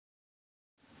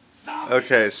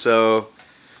Okay, so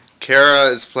Kara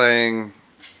is playing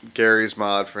Gary's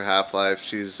mod for Half-Life.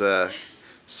 She's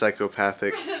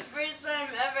psychopathic. For the first time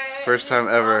ever. First time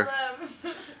ever.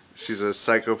 Awesome. She's a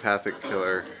psychopathic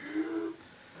killer.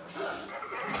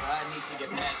 I need to get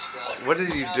patched up. What are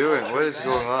you doing? What is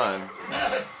going on?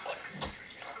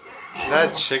 Is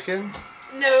that a chicken?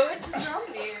 No, it's a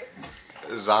zombie.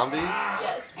 A zombie?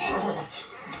 Yes. I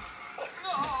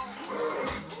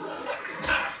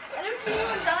don't see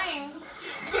anyone dying.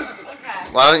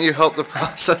 Okay. Why don't you help the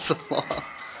process along?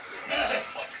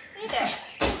 Hey there.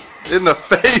 In the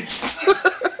face!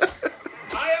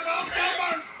 I am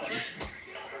outnumbered.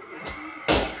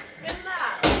 In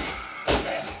that.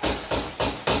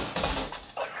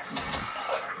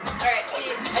 Alright,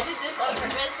 see, I did this on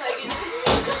purpose so I can just...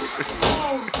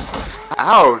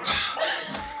 Ouch!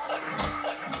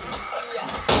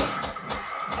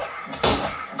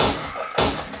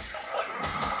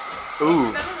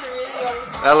 Ooh, That was a really long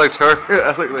call. that looked hurt.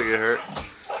 That looked like it hurt.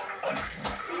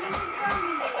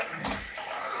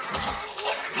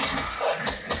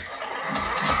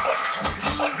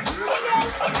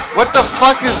 What the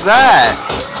fuck is that?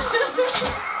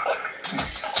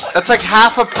 That's like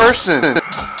half a person.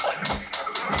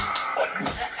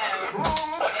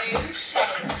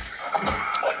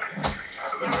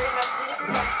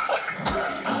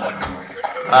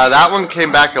 That one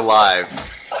came back alive.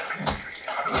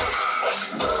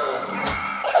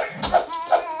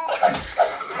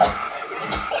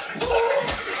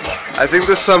 I think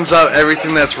this sums up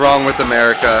everything that's wrong with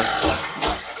America.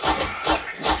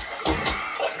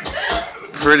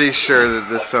 Pretty sure that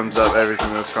this sums up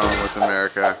everything that's wrong with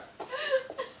America.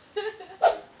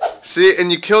 See,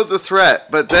 and you killed the threat,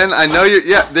 but then I know you're,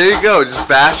 yeah, there you go, just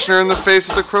bashing her in the face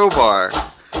with a crowbar.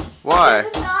 Why? She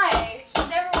doesn't die. She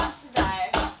never wants to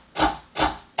die.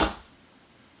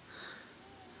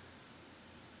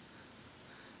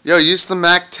 Yo, use the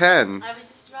Mac 10. I was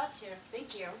just about to.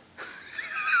 Thank you.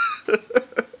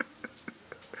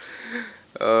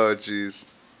 Oh, jeez.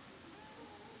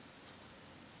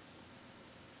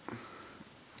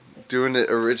 Doing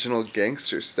it original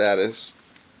gangster status.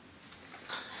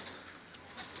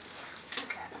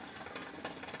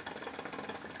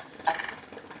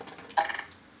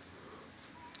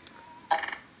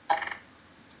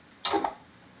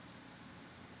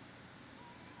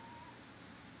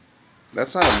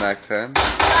 That's not a Mac 10.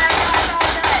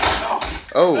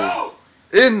 Oh,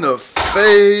 in the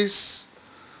face.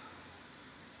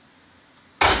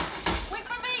 Wait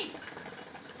for me!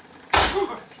 Okay,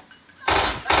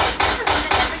 this is when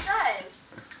it never dies.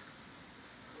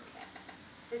 Okay.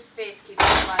 His faith keeps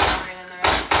him alive longer than the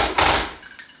rest.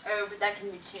 Oh, but that can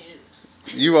be changed.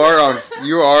 You are on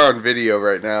video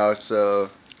right now, so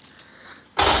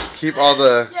keep all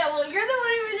the. Yeah, well, you're the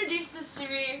one who introduced this to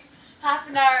me half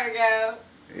an hour ago.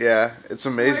 Yeah, it's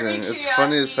amazing. Morbid It's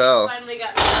funny as curiosity hell. finally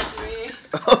got the best of me.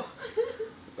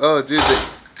 Oh, dude.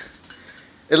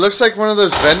 It looks like one of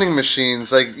those vending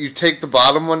machines. Like, you take the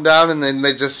bottom one down and then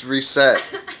they just reset.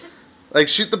 Like,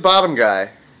 shoot the bottom guy.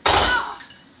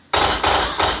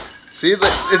 See?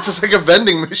 It's just like a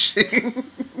vending machine.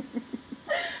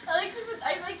 I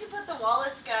like to put the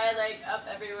Wallace guy, like, up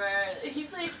everywhere.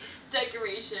 He's, like,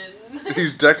 decoration.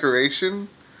 He's decoration?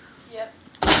 Yep.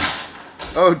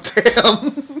 Oh, damn.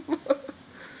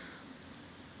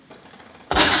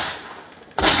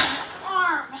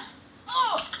 Arm!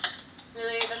 Oh!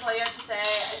 Really? That's all you have to say? I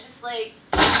just, like,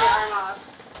 took your arm off.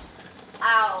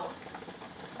 Ow.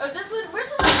 Oh, this one, where's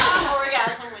the one that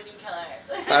orgasm when you kill her?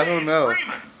 I don't know.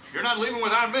 Freeman, you're not leaving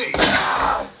without me.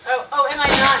 Oh, am I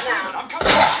not Freeman, now? I'm coming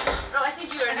back. No, I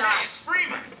think you are not. It's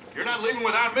Freeman. You're not leaving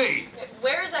without me.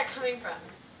 Where is that coming from?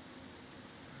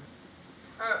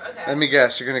 Oh, okay. Let me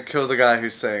guess. You're going to kill the guy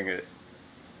who's saying it.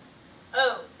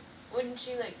 Oh, wouldn't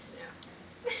you like to know?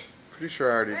 Pretty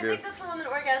sure I already I did. think that's the one that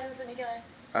orgasms when you kill her.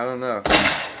 I don't know.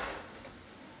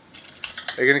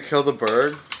 Are you going to kill the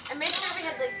bird? I made sure we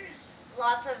had, like,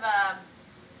 lots of, oh,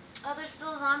 there's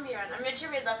still a zombie around. I made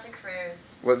sure we had lots of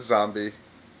crows. What zombie?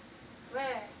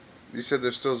 Where? You said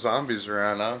there's still zombies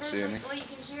around. I don't There's, see any. like, well, you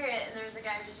can hear it, and there was a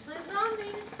guy who was just like,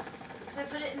 zombies! Because I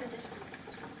put it in the distance.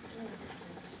 It's in the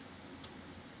distance.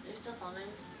 You're still filming?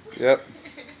 Yep.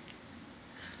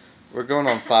 We're going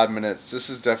on 5 minutes. This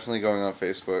is definitely going on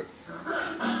Facebook. Is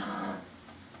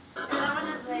that one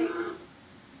his legs?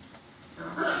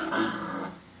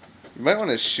 You might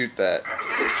want to shoot that.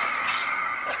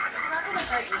 It's not gonna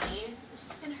hurt me. It's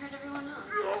just gonna hurt everyone else.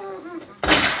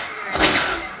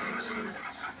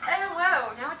 Oh,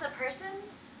 whoa. Now it's a person?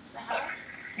 The hell?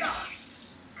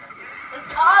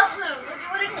 That's awesome! Look at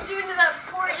what it's doing to that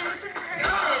poor innocent person!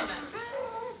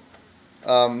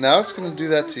 Now it's gonna do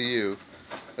that to you.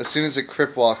 As soon as it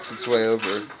crip walks its way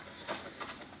over.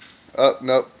 Oh,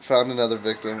 nope. Found another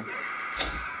victim.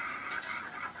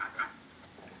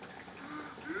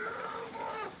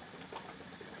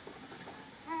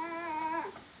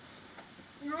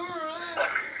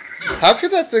 How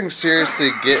could that thing seriously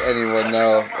get anyone,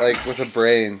 though? Like, with a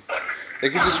brain. They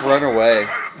could just run away. Look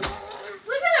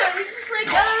at him. He's just like,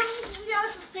 yeah,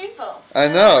 this is painful. I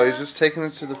know. He's just taking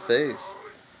it to the face.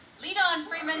 Lead on,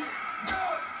 Freeman.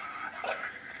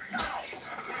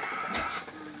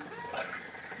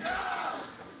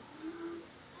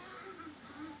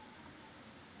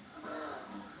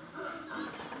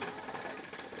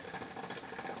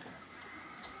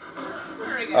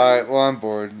 Alright, well, I'm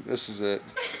bored. This is it.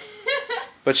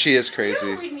 But she is crazy.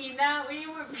 You know what we need now? We need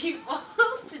more people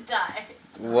to die.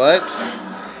 What?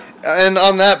 And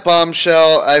on that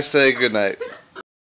bombshell, I say goodnight.